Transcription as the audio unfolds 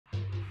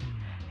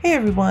Hey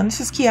everyone,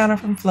 this is Kiana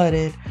from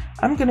Flooded.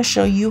 I'm going to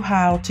show you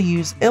how to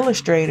use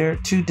Illustrator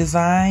to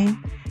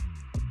design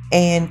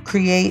and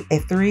create a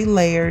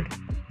 3-layered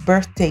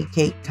birthday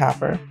cake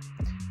topper.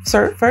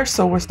 So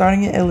we're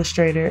starting in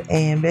Illustrator,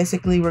 and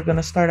basically we're going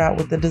to start out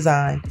with the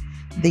design.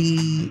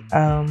 The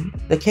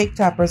cake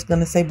topper is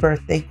going to say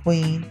Birthday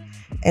Queen,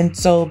 and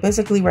so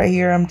basically right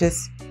here I'm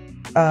just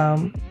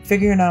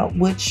figuring out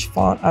which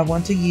font I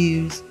want to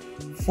use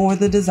for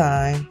the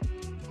design,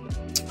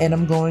 and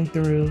I'm going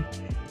through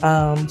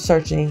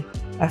searching.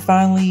 I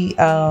finally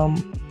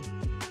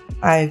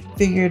I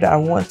figured I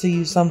want to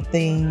use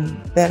something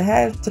that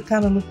has to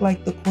kind of look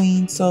like the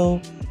Queen,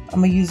 so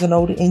I'm gonna use an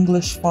Old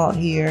English font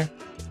here,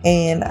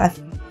 and I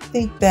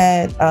think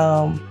that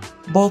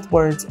both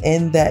words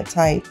in that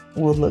type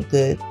will look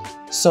good.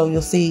 So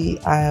you'll see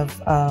I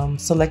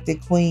have selected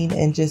Queen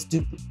and just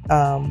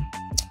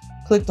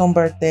clicked on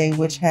Birthday,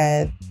 which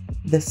had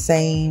the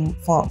same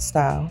font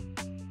style,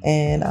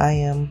 and I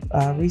am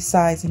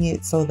resizing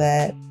it so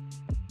that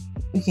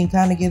we can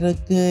kind of get a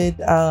good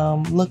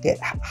look at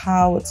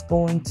how it's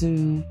going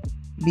to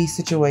be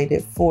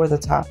situated for the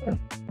topper.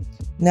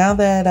 Now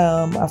that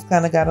I've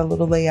kind of got a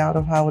little layout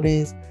of how it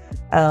is,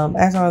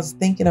 as I was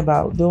thinking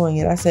about doing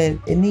it, I said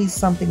it needs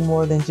something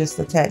more than just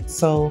the text.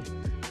 So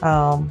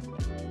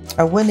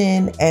I went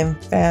in and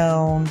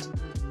found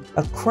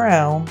a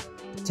crown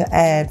to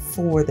add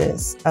for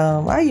this.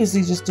 I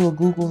usually just do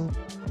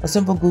a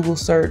simple Google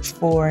search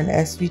for an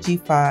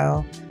SVG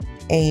file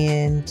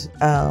and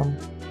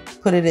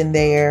put it in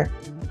there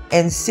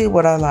and see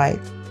what I like.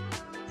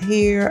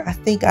 Here I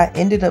think I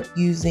ended up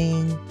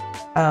using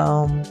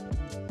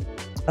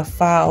a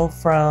file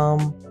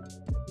from,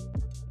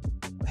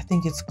 I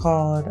think it's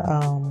called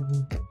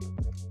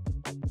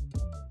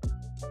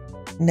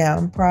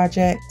Noun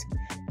Project,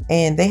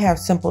 and they have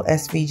simple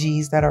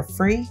SVGs that are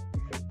free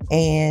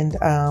and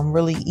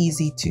really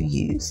easy to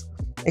use.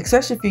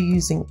 Especially if you're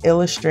using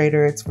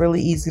Illustrator, it's really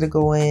easy to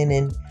go in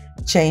and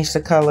change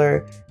the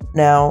color.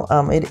 Now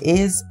it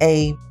is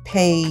a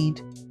paid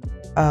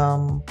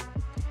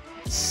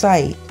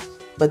site,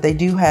 but they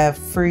do have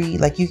free,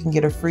 like you can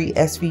get a free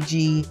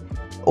SVG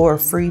or a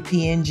free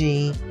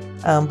PNG,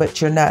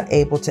 but you're not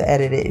able to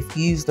edit it. If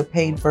you use the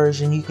paid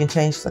version, you can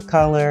change the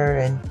color,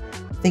 and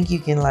I think you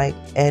can like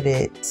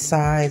edit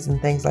size and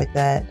things like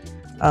that.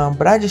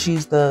 But I just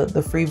use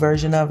the free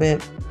version of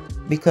it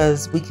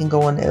because we can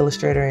go on the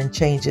Illustrator and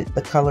change it,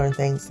 the color and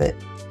things that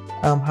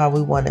how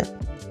we want it.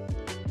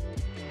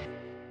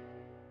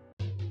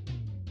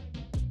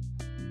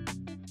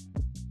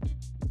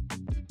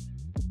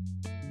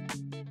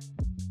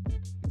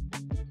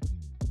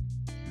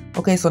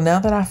 Okay, so now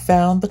that I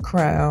found the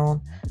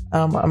crown,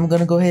 I'm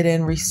going to go ahead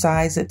and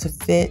resize it to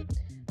fit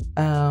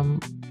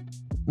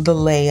the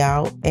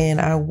layout,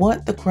 and I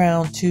want the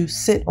crown to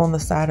sit on the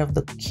side of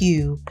the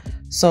Q.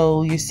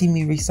 So you see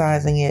me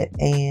resizing it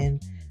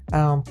and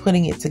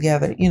putting it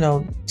together,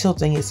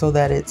 tilting it so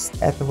that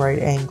it's at the right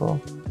angle.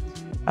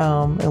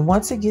 And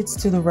once it gets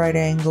to the right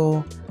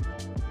angle,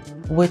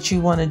 what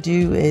you want to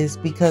do is,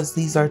 because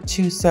these are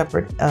two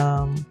separate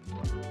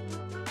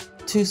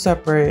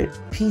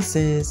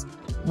pieces,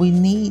 we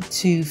need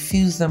to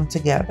fuse them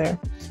together.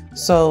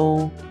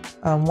 So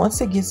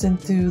once it gets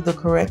into the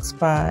correct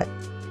spot,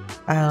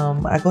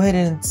 I go ahead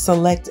and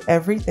select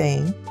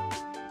everything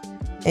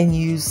and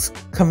use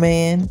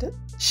Command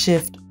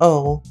Shift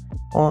O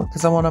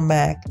because I'm on a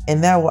Mac,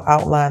 and that will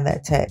outline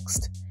that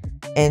text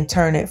and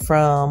turn it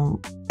from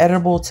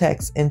editable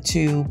text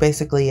into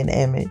basically an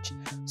image.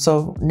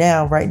 So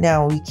right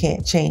now we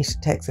can't change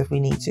the text if we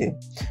need to.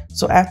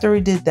 So after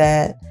we did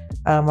that,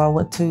 I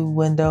went to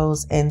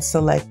Windows and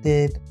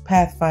selected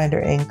Pathfinder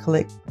and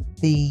clicked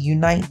the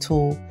Unite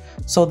tool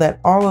so that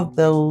all of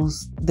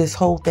this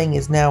whole thing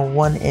is now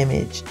one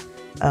image,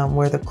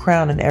 where the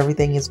crown and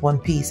everything is one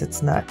piece,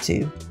 it's not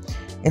two.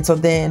 And so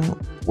then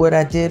what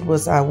I did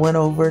was I went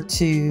over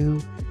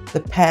to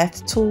the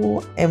Path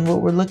tool, and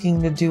what we're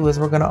looking to do is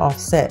we're going to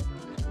offset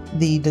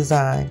the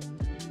design.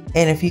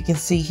 And if you can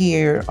see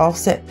here,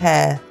 offset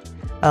path,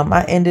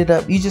 I ended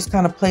up, you just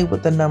kind of play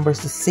with the numbers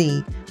to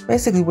see.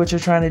 Basically what you're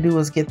trying to do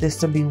is get this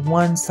to be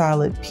one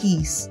solid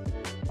piece,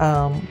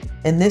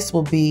 and this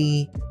will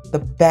be the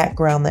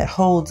background that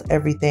holds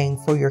everything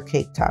for your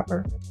cake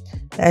topper.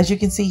 As you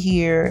can see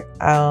here,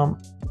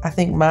 I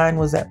think mine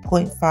was at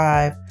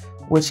 0.5,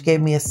 which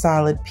gave me a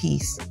solid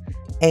piece.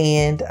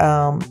 And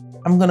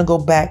I'm going to go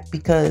back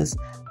because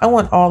I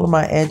want all of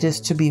my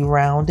edges to be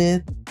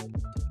rounded.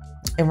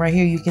 And right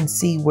here you can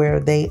see where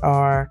they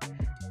are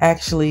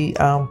actually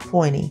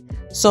pointy.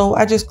 So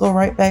I just go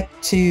right back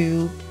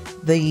to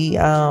the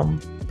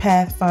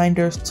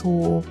Pathfinders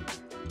tool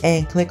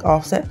and click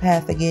Offset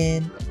Path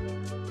again.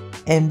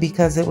 And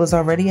because it was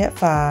already at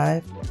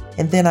 5,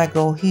 and then I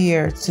go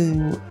here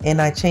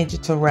and I change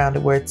it to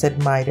rounded where it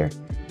said miter,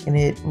 and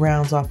it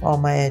rounds off all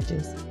my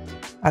edges.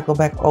 I go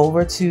back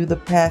over to the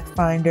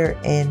Pathfinder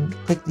and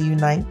click the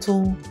Unite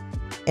tool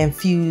and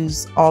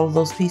fuse all of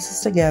those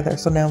pieces together.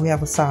 So now we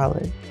have a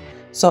solid.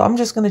 So I'm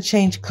just going to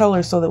change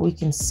color so that we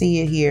can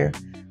see it here.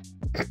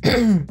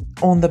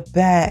 On the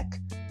back,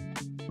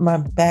 my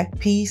back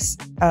piece,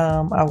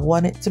 I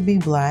want it to be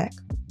black.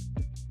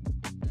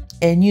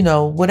 And you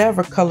know,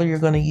 whatever color you're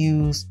going to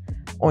use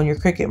on your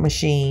Cricut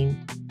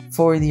machine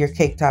for your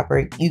cake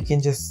topper, you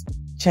can just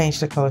change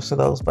the colors to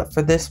those. But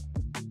for this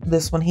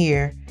one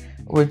here,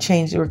 we're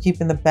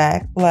keeping the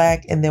back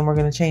black, and then we're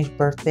going to change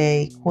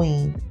Birthday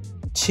Queen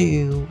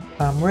to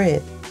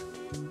red.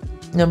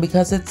 Now,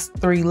 because it's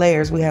 3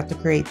 layers, we have to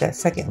create that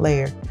second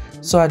layer.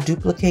 So I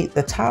duplicate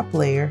the top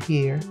layer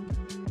here,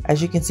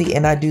 as you can see,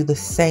 and I do the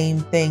same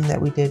thing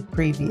that we did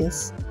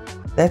previous.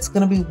 That's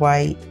going to be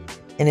white,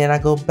 and then I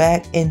go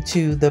back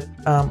into the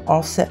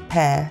offset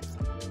path,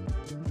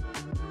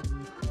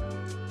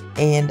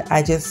 and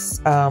I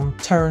just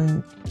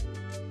turn,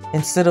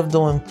 instead of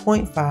doing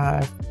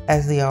 0.5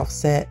 as the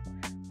offset,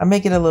 I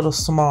make it a little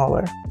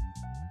smaller.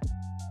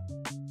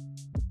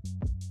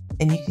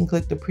 And you can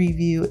click the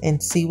preview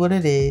and see what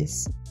it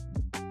is,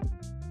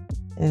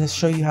 and it'll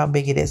show you how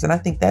big it is. And I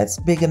think that's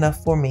big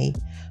enough for me.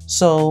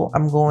 So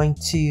I'm going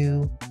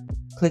to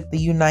click the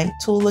Unite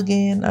tool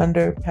again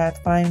under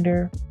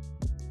Pathfinder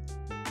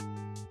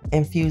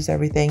and fuse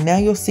everything. Now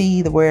you'll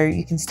see where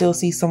you can still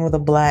see some of the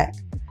black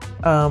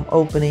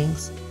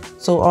openings.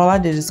 So all I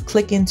did is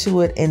click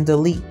into it and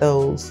delete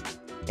those,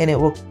 and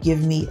it will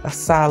give me a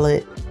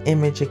solid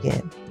image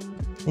again.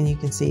 And you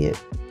can see it.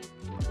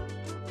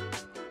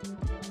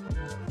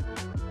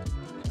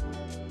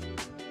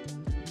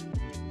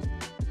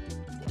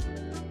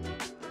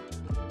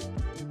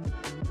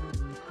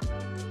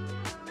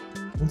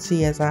 And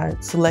see, as I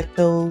select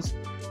those,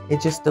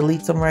 it just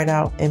deletes them right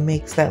out and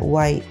makes that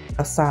white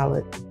a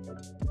solid.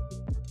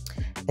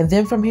 And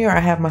then from here, I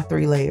have my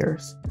 3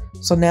 layers.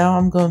 So now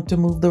I'm going to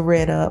move the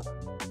red up,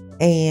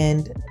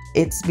 and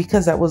it's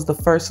because that was the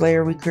first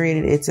layer we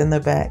created, it's in the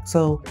back.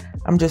 So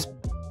I'm just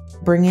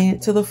bringing it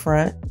to the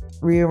front,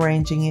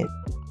 rearranging it,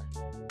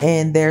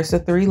 and there's the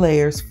 3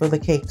 layers for the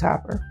cake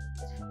topper.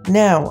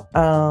 Now,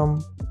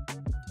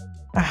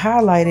 I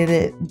highlighted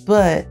it,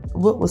 but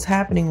what was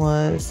happening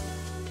was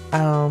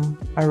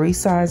I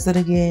resized it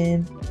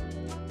again,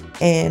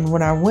 and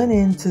when I went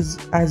into,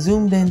 I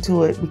zoomed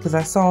into it because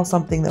I saw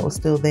something that was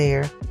still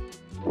there.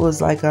 It was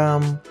like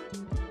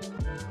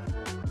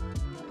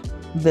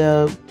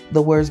the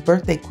words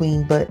Birthday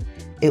Queen, but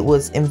it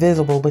was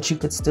invisible, but you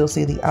could still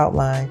see the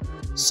outline.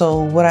 So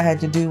what I had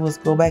to do was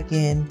go back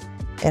in,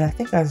 and I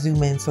think I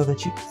zoom in so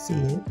that you can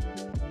see it.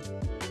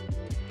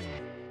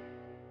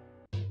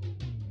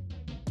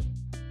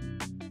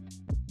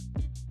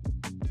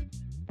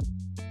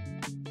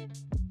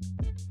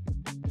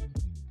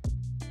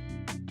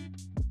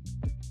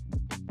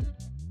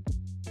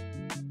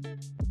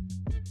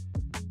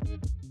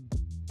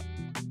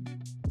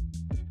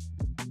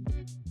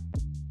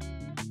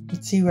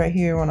 See right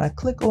here, when I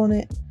click on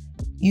it,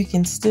 you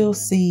can still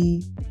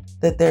see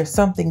that there's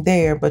something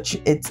there, but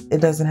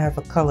it doesn't have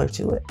a color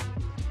to it.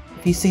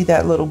 If you see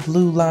that little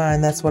blue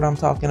line, that's what I'm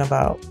talking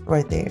about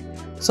right there.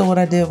 So what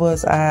I did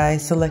was I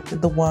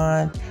selected the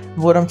wand.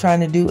 What I'm trying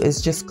to do is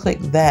just click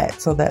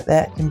that so that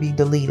that can be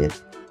deleted.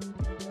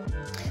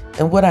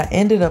 And what I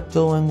ended up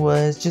doing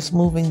was just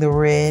moving the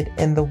red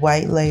and the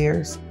white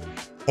layers,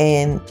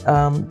 and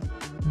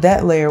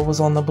that layer was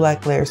on the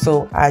black layer.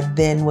 So I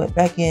then went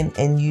back in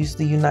and used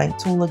the Unite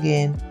tool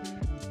again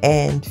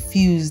and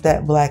fused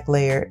that black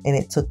layer, and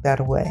it took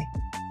that away.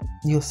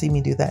 You'll see me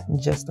do that in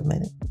just a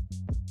minute.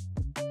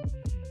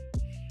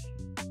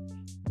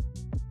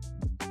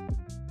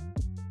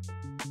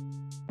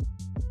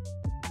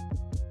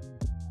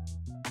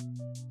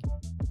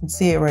 You can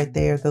see it right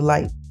there, the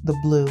light, the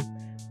blue.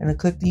 And I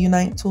clicked the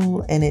Unite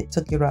tool and it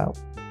took it out.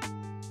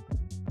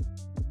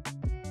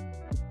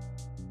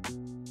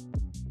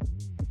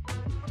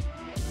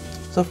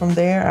 So from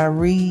there, I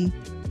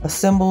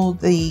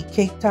reassembled the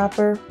cake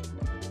topper.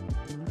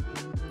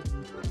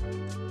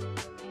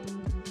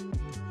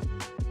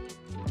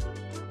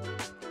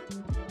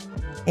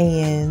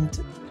 And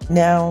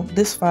now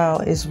this file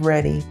is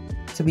ready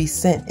to be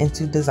sent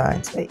into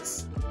Design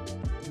Space.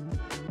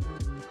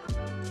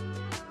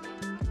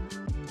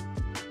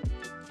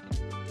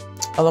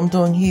 All I'm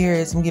doing here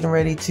is I'm getting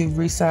ready to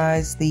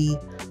resize the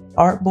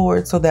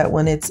artboard so that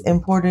when it's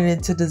imported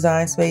into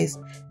Design Space,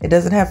 it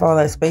doesn't have all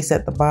that space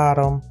at the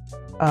bottom.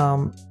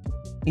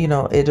 You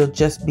know, it'll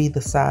just be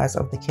the size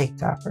of the cake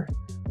topper,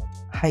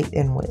 height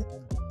and width.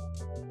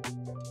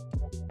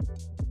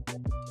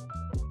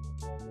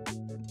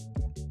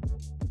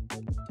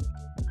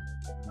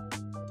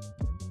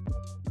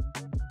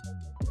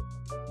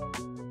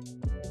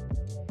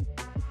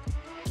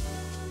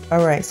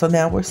 All right, so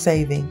now we're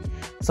saving.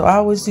 So I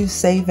always do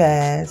save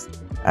as.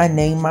 I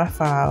name my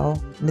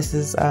file. This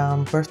is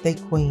Birthday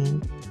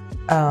Queen.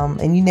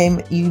 And you name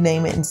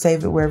it and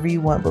save it wherever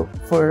you want. But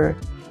for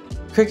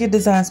Cricut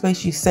Design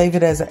Space, you save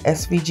it as an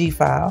SVG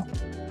file.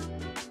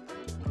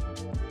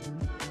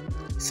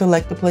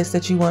 Select the place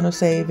that you want to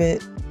save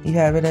it. You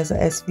have it as a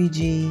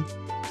SVG.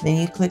 Then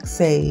you click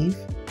Save,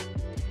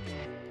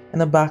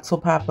 and the box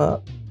will pop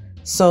up.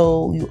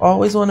 So you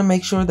always want to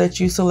make sure that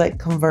you select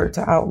Convert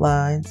to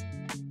Outlines.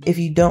 If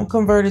you don't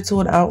convert it to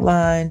an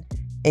outline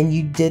and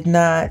you did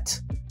not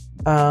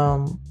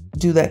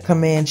do that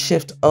Command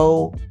Shift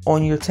O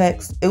on your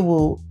text, it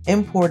will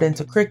import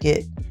into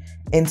Cricut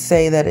and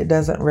say that it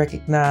doesn't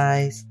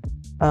recognize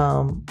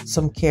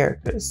some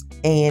characters,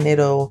 and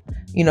it'll,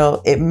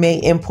 it may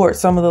import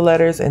some of the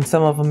letters and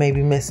some of them may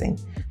be missing.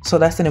 So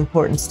that's an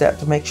important step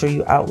to make sure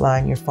you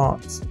outline your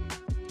fonts.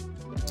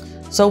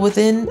 So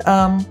within,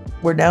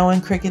 we're now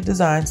in Cricut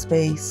Design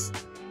Space,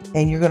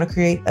 and you're going to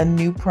create a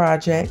new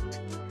project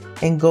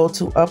and go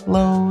to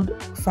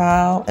Upload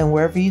File, and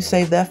wherever you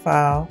save that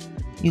file,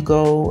 you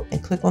go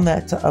and click on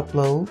that to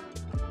upload.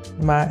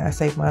 I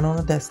saved mine on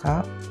the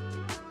desktop.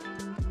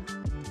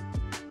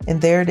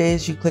 And there it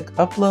is. You click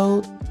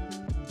Upload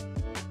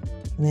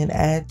and then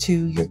Add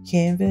to your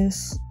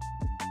canvas.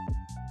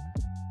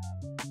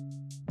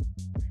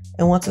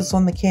 And once it's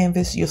on the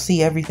canvas, you'll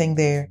see everything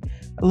there.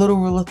 A little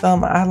rule of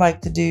thumb I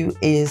like to do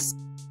is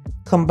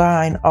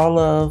combine all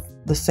of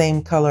the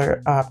same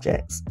color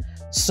objects.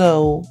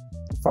 So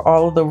for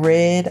all of the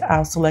red,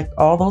 I'll select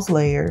all those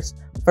layers.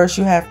 First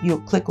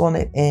you'll click on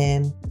it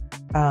and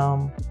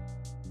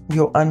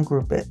you'll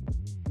ungroup it.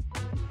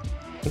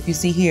 If you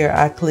see here,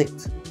 I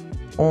clicked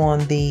on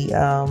the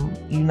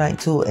Unite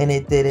tool and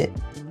it did it.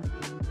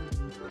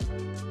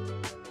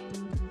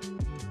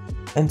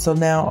 And so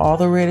now all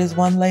the red is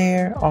one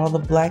layer, all the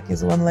black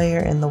is one layer,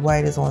 and the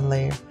white is one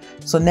layer.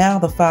 So now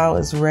the file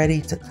is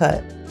ready to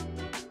cut.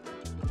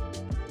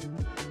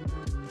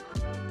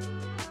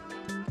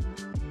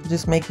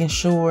 Just making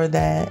sure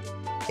that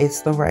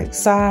it's the right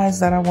size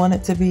that I want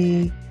it to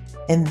be.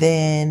 And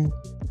then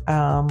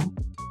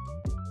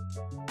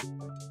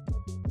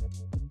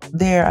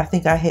there, I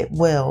think I hit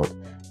weld.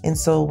 And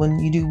so when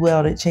you do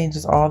weld, it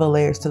changes all the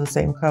layers to the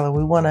same color.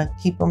 We want to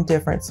keep them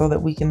different so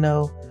that we can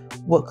know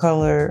what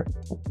color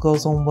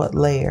goes on what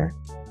layer.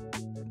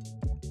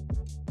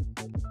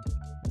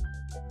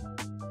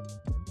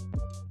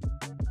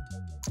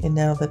 And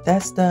now that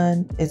that's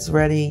done, it's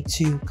ready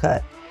to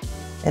cut.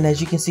 And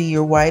as you can see,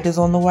 your white is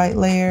on the white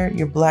layer,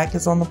 your black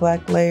is on the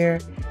black layer,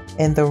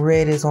 and the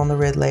red is on the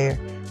red layer.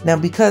 Now,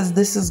 because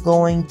this is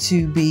going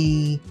to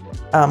be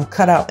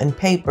cut out in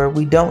paper,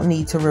 we don't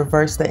need to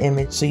reverse the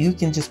image. So you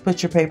can just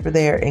put your paper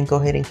there and go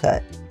ahead and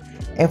cut.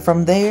 And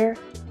from there,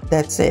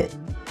 that's it.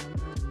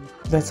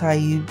 That's how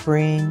you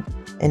bring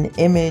an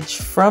image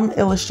from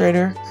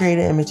Illustrator, create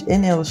an image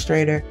in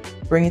Illustrator,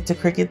 bring it to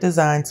Cricut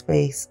Design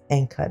Space,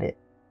 and cut it.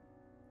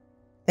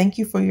 Thank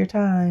you for your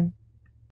time.